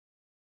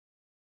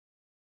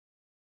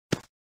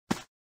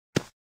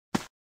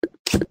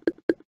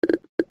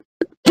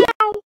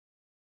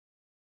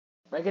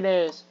Breaking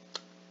news.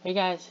 Hey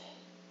guys,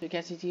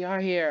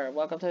 OoocatsTTR here.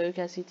 Welcome to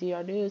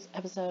OoocatsTTR News,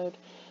 episode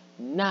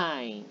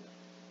 9.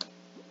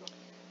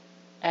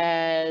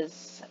 And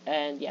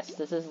yes,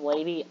 this is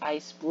Lady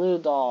Ice Blue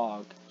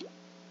Dog.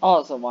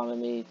 Also wanted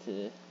me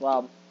to,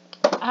 well,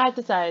 I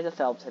decided to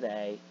film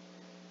today.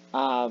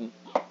 You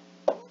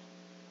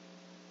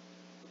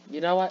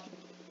know what?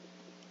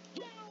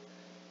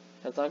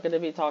 Because I'm going to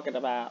be talking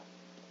about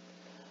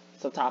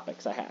some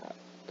topics I have.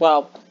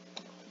 Well,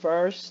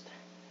 first,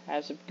 I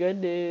have some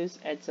good news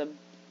and some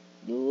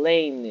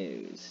lame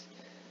news.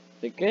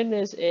 The good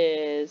news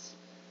is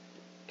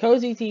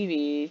Cozy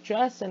TV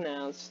just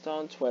announced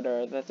on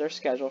Twitter that they're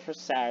scheduled for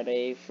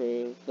Saturday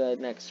through the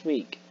next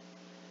week.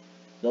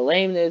 The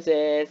lame news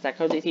is that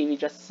Cozy TV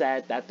just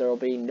said that there will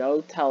be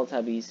no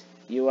Teletubbies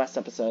US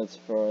episodes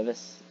for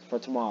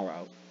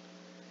tomorrow,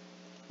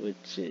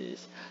 which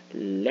is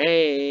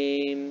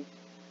lame.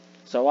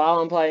 So while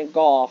I'm playing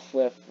golf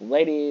with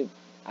Lady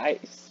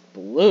Ice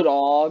Blue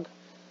Dog,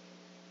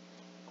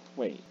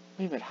 wait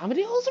a minute, how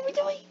many holes are we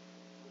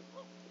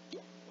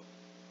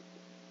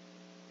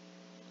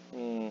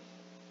doing?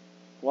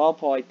 Well,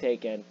 point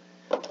taken.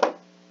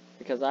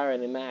 Because I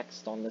already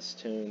maxed on this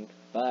tune.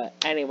 But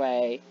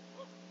anyway.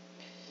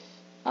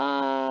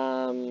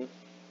 Let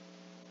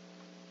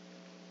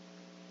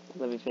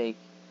me think.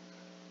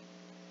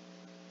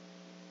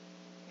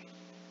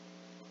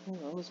 Oh,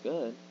 that was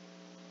good.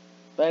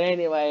 But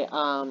anyway,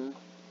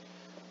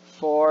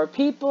 for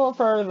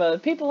the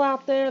people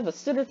out there, the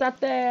students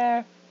out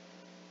there,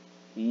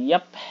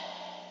 yep.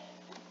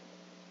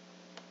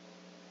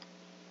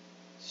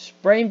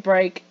 Spring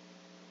break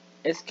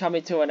is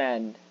coming to an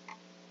end,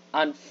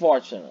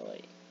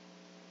 unfortunately.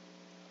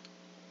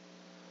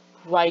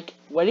 Like,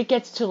 when it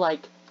gets to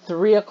like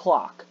 3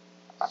 o'clock,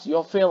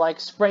 you'll feel like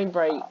spring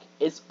break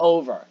is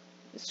over.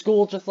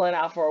 School just let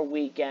out for a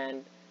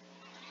weekend.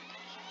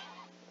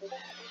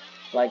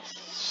 Like,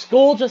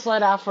 school just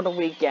let out for the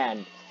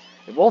weekend.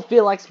 It won't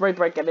feel like spring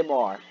break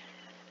anymore.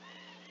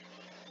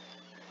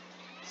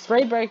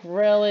 Spring break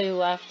really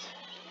left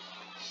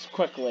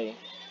quickly.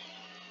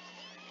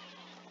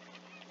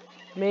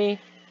 Me,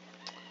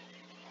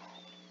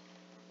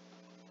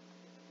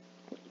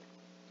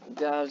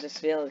 I was just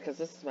feeling, because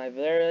this is my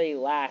very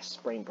last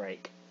spring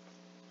break.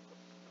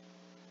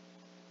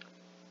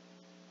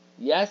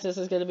 Yes, this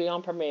is going to be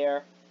on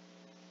Premiere.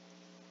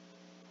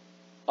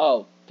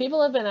 Oh,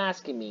 people have been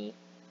asking me,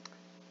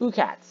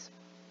 Ookats,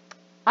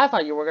 I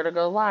thought you were going to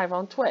go live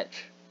on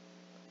Twitch.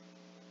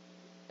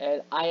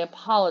 And I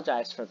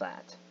apologize for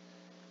that.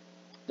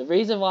 The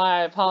reason why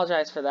I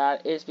apologize for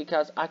that is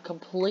because I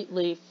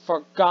completely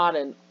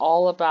forgotten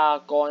all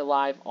about going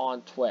live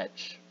on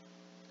Twitch.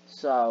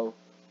 So,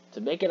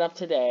 to make it up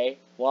today,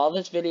 while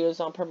this video is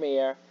on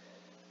Premiere,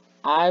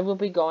 I will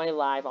be going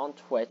live on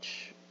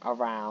Twitch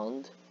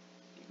around,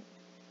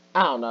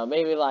 I don't know,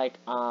 maybe like,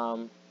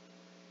 I'm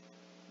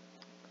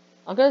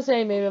gonna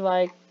say maybe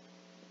like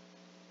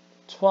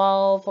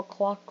 12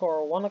 o'clock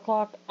or 1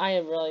 o'clock. I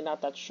am really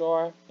not that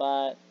sure,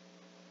 but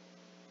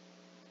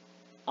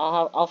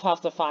I'll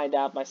have to find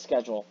out my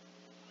schedule.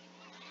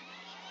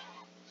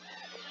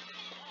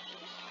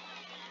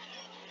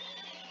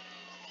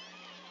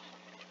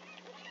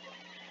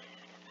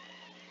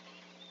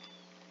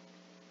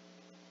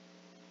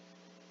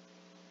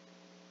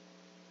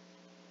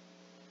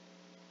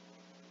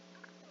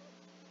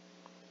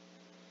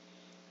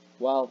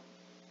 Well,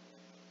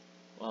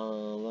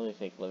 let me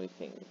think.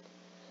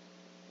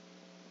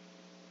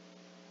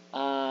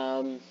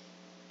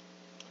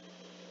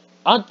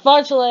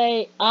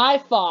 Unfortunately, I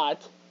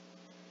thought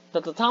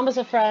that the Thomas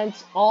 &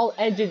 Friends All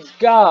Engines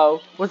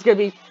Go was going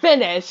to be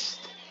finished.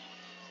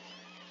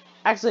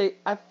 Actually,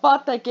 I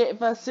thought that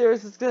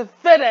series was going to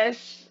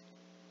finish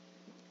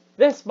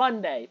this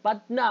Monday,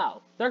 but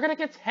no. They're going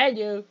to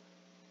continue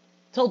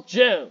till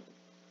June.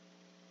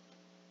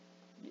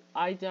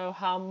 I know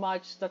how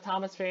much the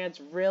Thomas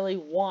fans really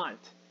want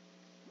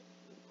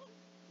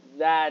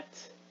that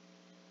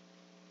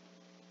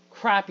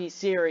crappy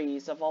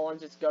series of All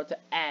Engines Go to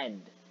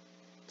end.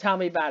 Tell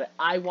me about it.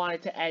 I want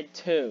it to end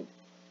too.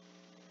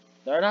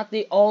 I'm not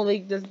the only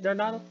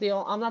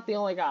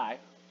guy.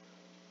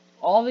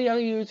 All the other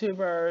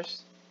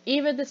YouTubers,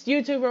 even this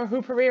YouTuber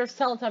who premieres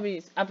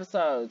Teletubbies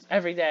episodes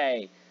every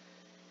day,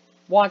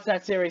 wants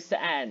that series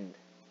to end.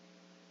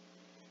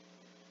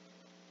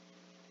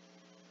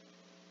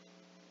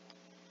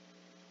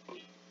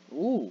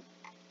 Ooh.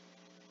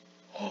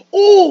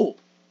 Ooh!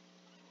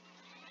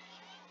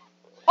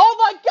 Oh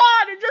my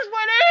god, it just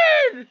went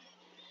in!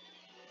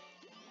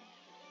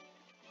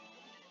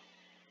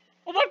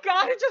 Oh my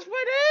god, it just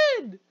went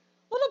in!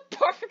 What a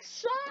perfect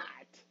shot!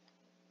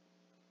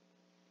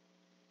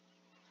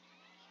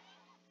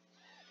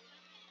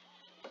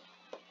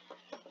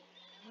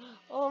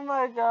 Oh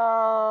my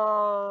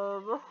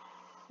god.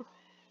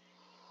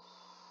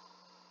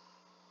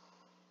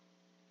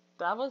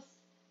 That was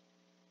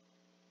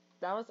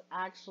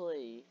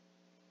actually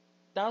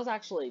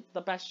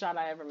the best shot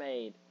I ever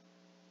made.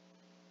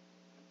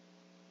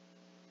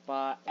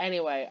 But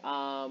anyway,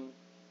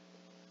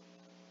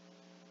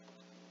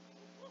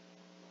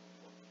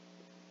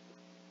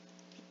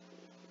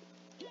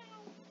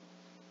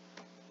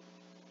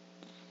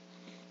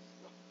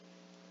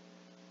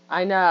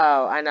 I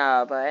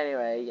know, but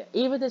anyway, yeah.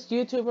 Even this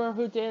YouTuber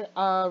who did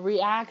a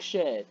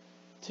reaction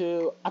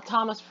to A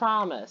Thomas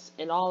Promise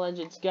in All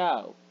Engines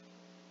Go,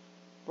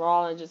 for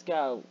All Engines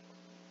Go,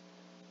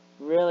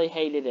 really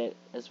hated it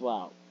as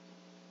well.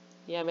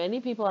 Yeah, many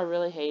people are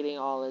really hating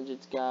All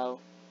Engines Go.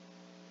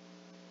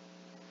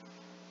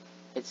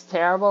 It's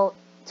terrible.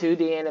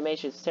 2D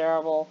animation is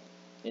terrible.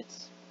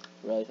 It's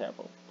really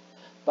terrible.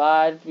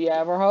 But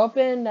yeah, we're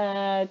hoping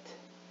that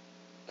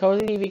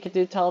Cozy TV could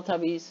do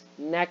Teletubbies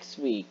next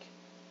week.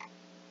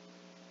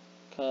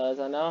 Because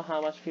I know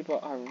how much people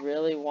are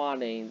really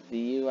wanting the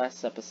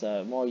US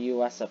episode, more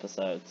US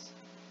episodes.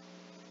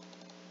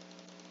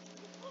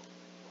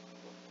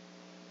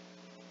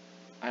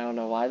 I don't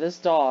know why this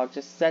dog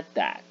just said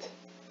that.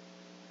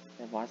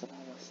 And why is it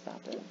almost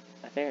stopping?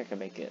 I think I can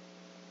make it.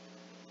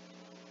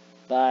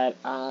 But,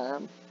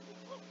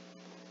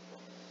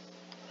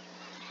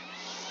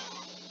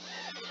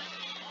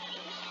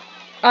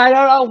 I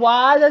don't know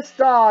why this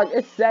dog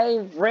is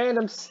saying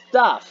random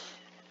stuff.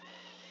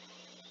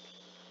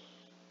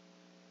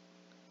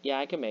 Yeah,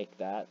 I can make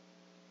that.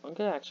 I'm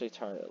gonna actually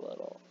turn it a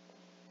little.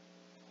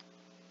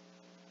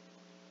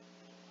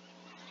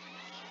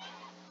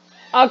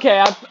 Okay,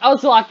 I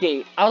was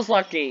lucky. I was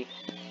lucky.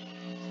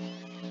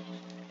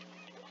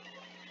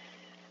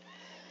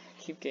 I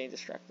keep getting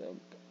distracted.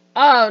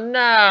 Oh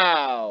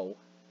no!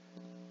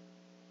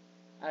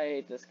 I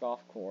hate this golf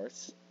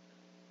course.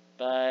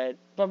 But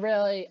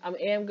really, I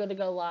am going to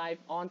go live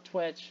on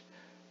Twitch,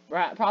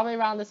 probably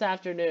around this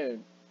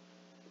afternoon.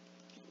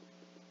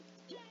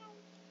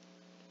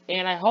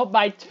 And I hope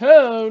my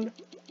tune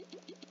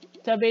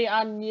to be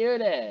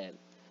unmuted.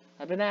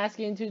 I've been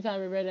asking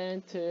 2-time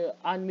written to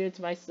unmute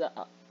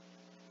myself.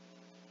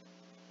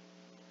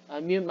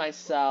 Unmute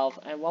myself,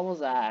 and what was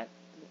that?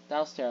 That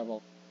was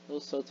terrible. It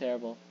was so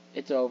terrible.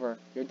 It's over.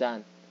 You're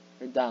done.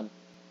 You're done.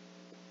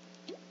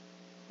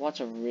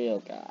 Watch a real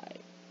guy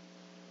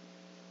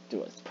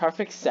do a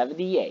perfect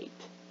 78.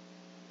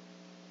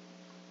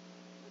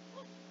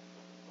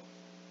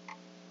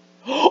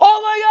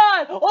 Oh my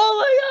god! Oh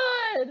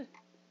my god!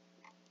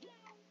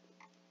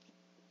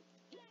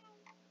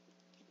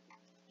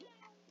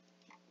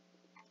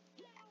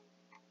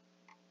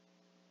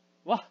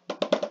 What?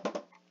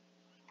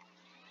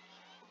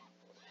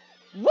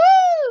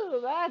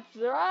 Woo! That's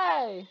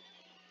right!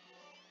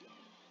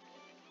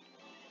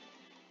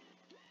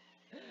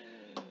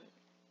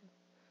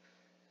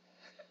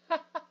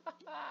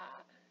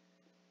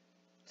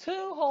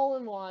 Two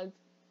hole-in-ones.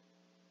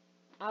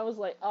 I was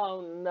like,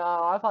 oh no,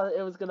 I thought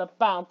it was gonna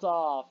bounce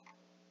off.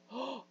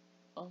 Oh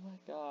my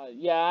god.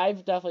 Yeah,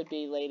 I've definitely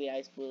beat Lady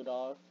Ice Blue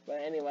Dog.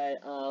 But anyway,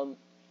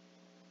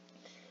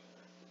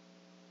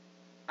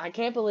 I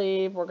can't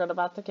believe we're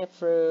about to get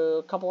through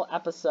a couple of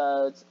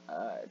episodes.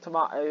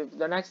 Tomorrow,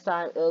 the next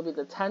time, it'll be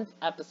the 10th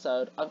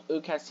episode of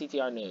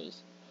OoocatsTTR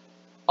News.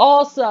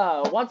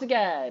 Also, once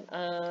again,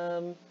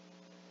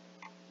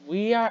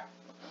 we are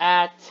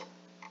at,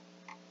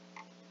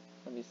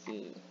 let me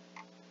see.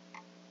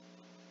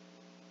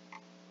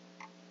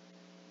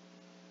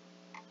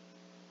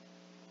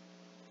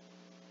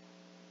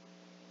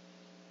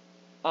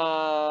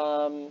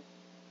 Let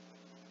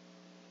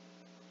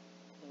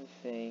me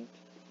think.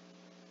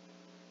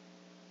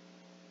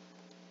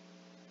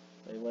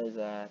 Wait, what is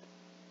that?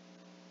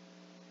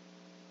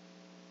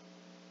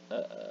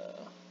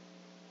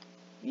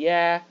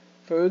 Yeah,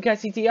 for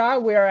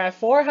OoocatsTTR, we are at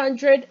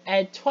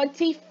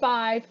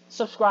 425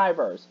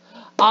 subscribers.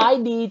 I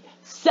need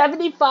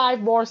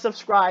 75 more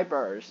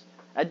subscribers.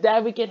 And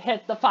then we can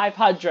hit the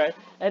 500,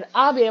 and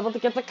I'll be able to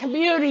get the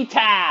community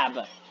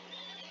tab.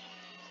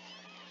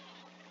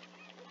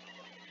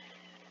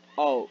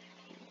 Oh,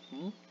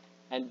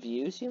 and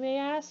views, you may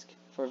ask?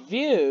 For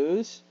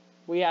views,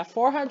 we have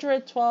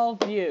 412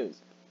 views.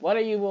 What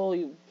are you will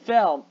you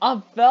film?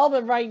 I'm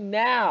filming right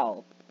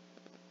now.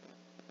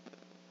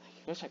 I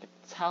wish I could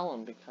tell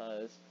him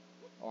because,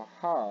 or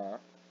her,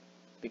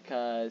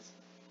 because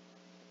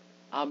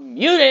I'm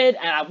muted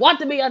and I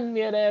want to be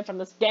unmuted from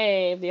this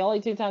game. The only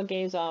 2-time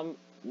games I'm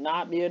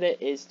not muted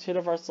is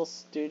Universal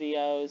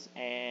Studios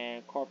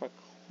and Corporate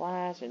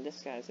Clash, and this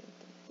guy's.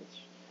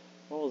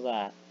 What was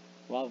that?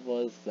 What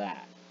was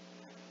that?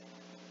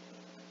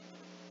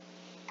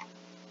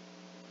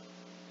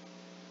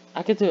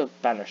 I could do a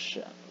better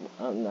show.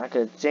 I'm not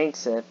gonna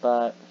jinx it,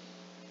 but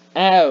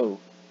oh,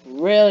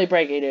 really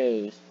breaking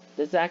news.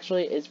 This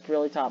actually is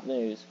really top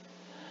news.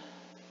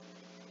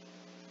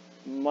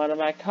 One of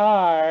my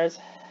cars,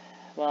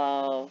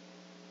 well,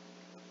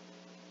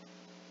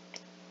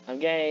 I'm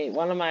getting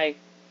one of my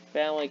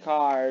family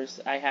cars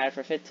I had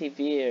for 15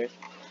 years.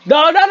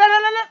 No, no, no, no, no,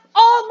 no!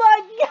 Oh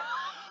my god!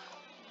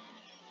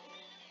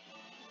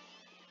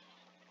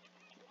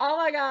 Oh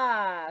my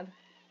god!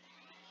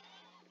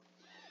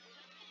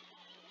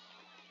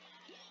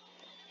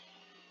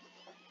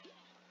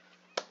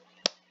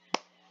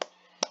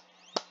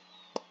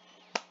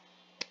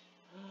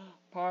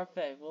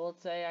 Perfect. Well,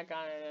 let's say I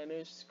got a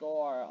new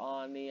score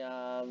on the,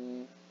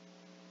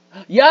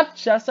 Yep,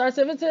 Chef Star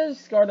 72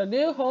 scored a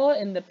new hole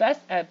in the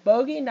Best at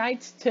Bogey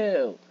Nights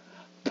 2.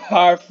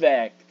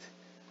 perfect.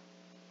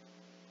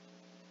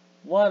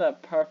 What a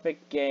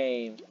perfect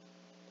game.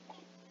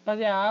 But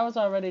yeah, I was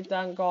already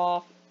done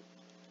golf.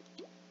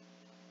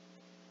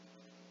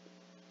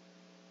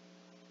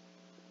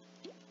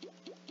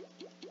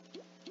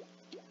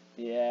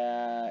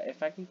 Yeah,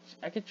 if I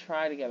could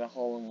try to get a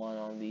hole-in-one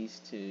on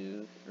these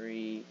 2,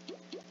 3,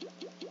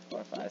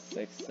 4, 5,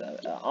 6, 7.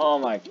 Oh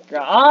my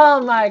god!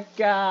 Oh my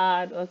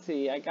god! Let's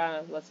see.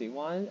 Let's see.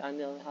 I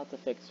know how to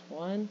fix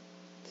 1,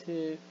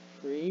 2,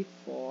 3,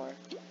 4.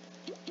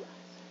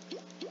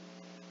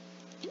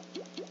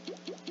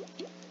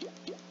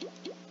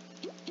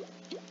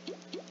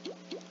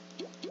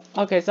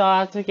 Okay, so I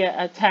have to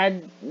get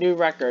 10 new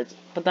records,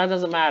 but that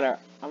doesn't matter.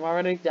 I'm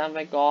already done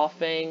my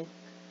golfing.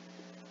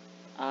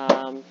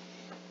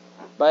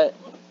 But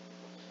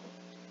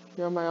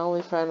you're my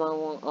only friend I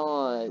want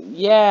on.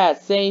 Yeah,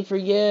 same for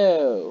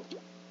you.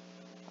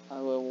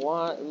 I would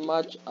want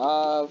much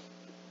of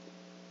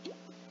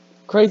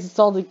Crazy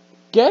Salty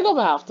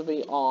Gigglemouth to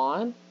be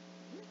on.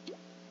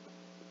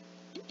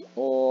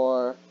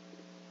 Or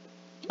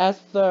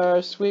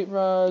Esther, Sweet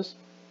Rose.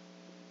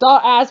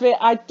 Don't ask me,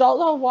 I don't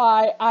know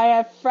why I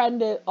have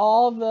friended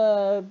all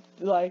the,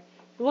 like,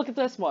 look at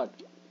this one.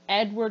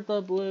 Edward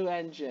the Blue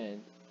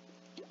Engine.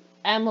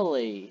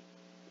 Emily.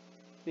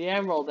 The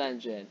Emerald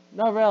Engine.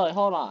 No, really,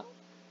 hold on.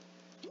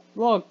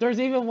 Look, there's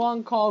even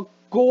one called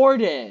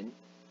Gordon.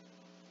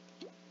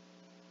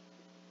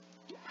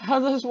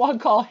 There's one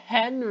called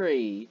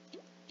Henry.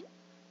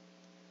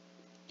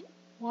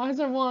 Why is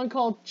there one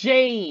called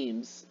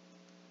James?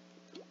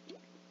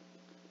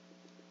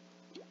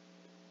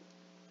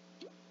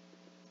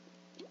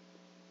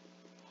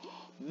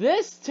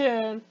 This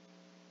tune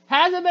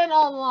hasn't been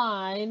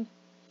online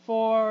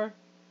for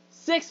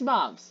 6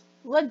 months.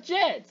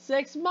 Legit,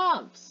 6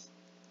 months.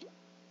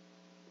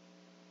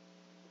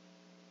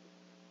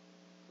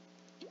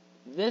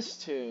 This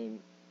tune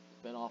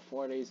been off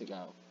 4 days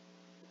ago.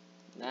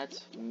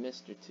 That's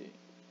Mr. T.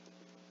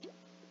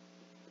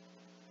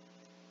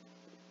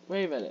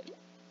 Wait a minute.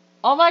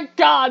 Oh my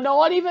god, no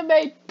one even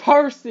made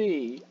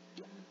Percy!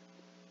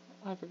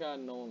 I forgot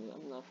no one,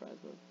 I'm not friends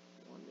with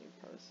one named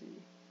Percy.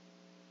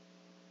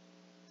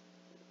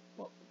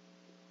 Well,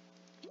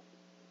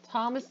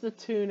 Thomas the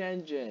Toon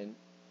Engine.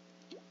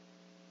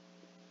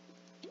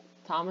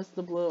 Thomas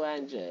the Blue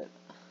Engine.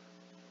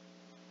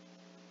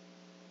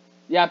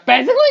 Yeah,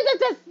 basically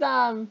that's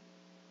just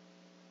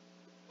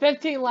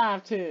 15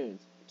 laugh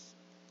tunes.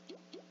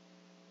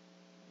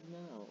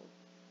 No.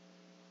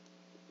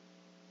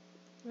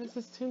 There's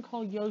this tune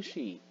called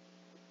Yoshi.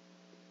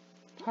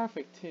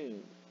 Perfect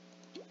tune.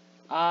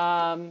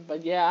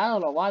 But yeah, I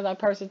don't know why that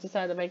person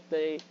decided to make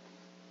the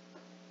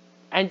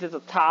Engines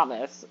of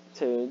Thomas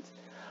tunes.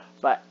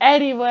 But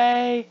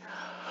anyway,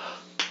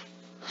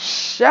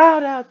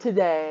 shout out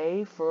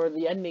today for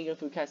the ending of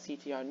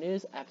OoocatsTTR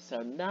News.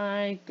 Episode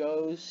 9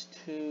 goes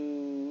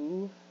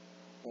to...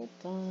 Hold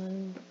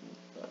on.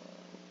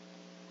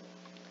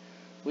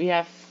 We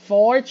have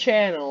 4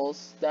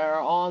 channels that are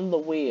on the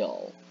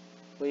wheel.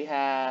 We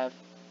have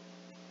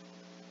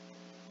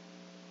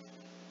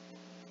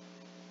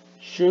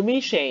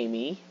Shoomy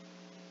Shamey,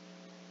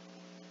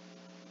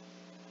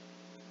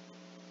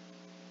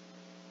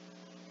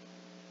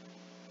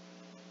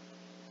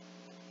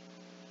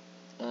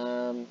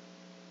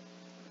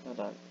 hold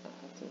on, I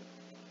have to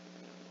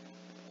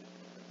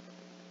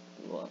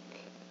look.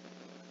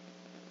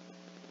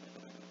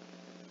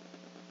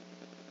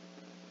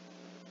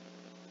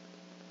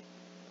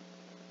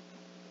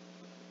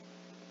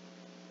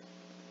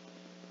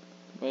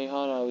 Wait,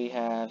 hold on, we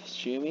have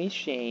Shoomy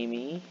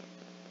Shamey.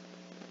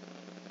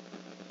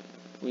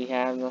 We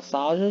have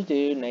Nostalgia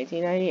Dude,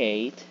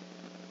 1998.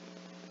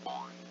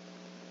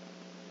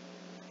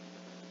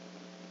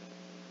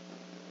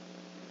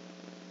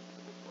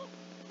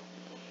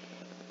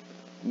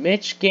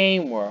 Mitch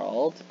Game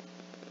World.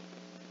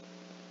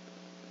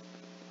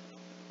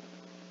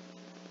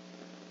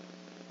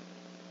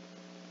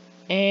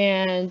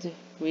 And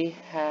we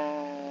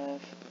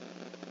have...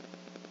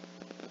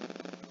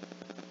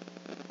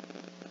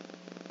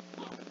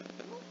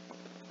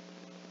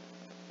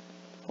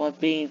 What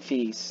Bean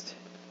Feast?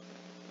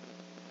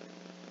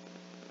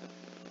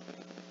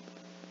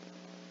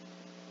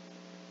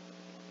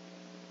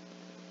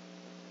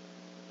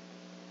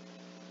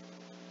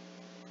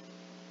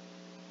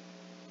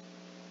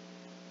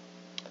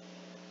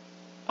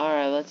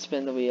 Alright, let's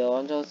spin the wheel.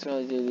 I'm just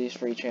going to do these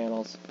 3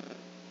 channels.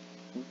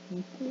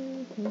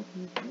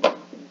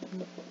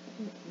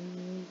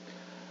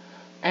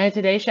 And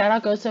today's shout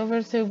out goes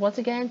over to, once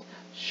again,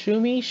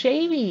 Shoomy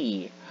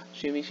Shamey.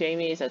 Shoomy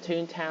Shamey is a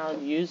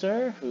Toontown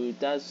user who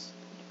does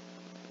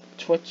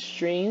Twitch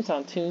streams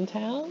on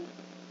Toontown.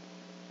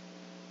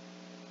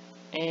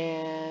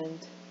 And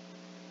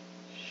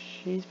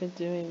she's been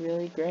doing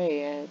really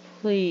great. And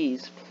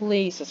please,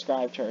 please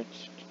subscribe to her.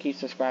 Keep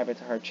subscribing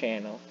to her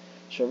channel.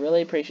 She'll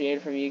really appreciate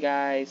it from you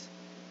guys.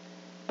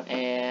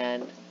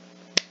 And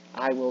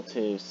I will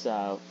too.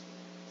 So,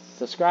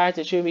 subscribe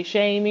to Shoomy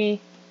Shamey.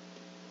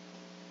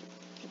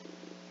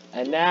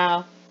 And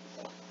now,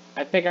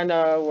 I think I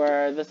know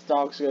where this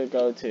dog's gonna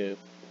go to.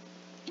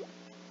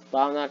 But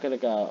I'm not gonna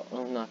go.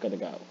 I'm not gonna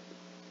go.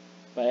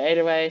 But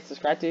anyway,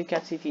 subscribe to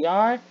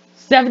OoocatsTTR.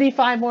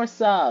 75 more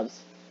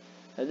subs!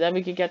 And then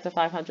we can get to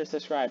 500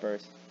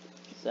 subscribers.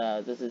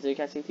 So, this is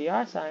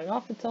OoocatsTTR signing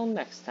off until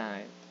next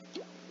time.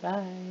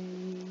 Bye.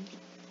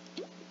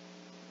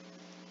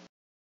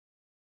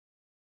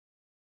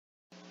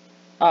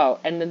 Oh,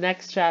 and the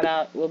next shout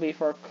out will be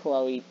for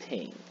Chloe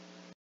Ting.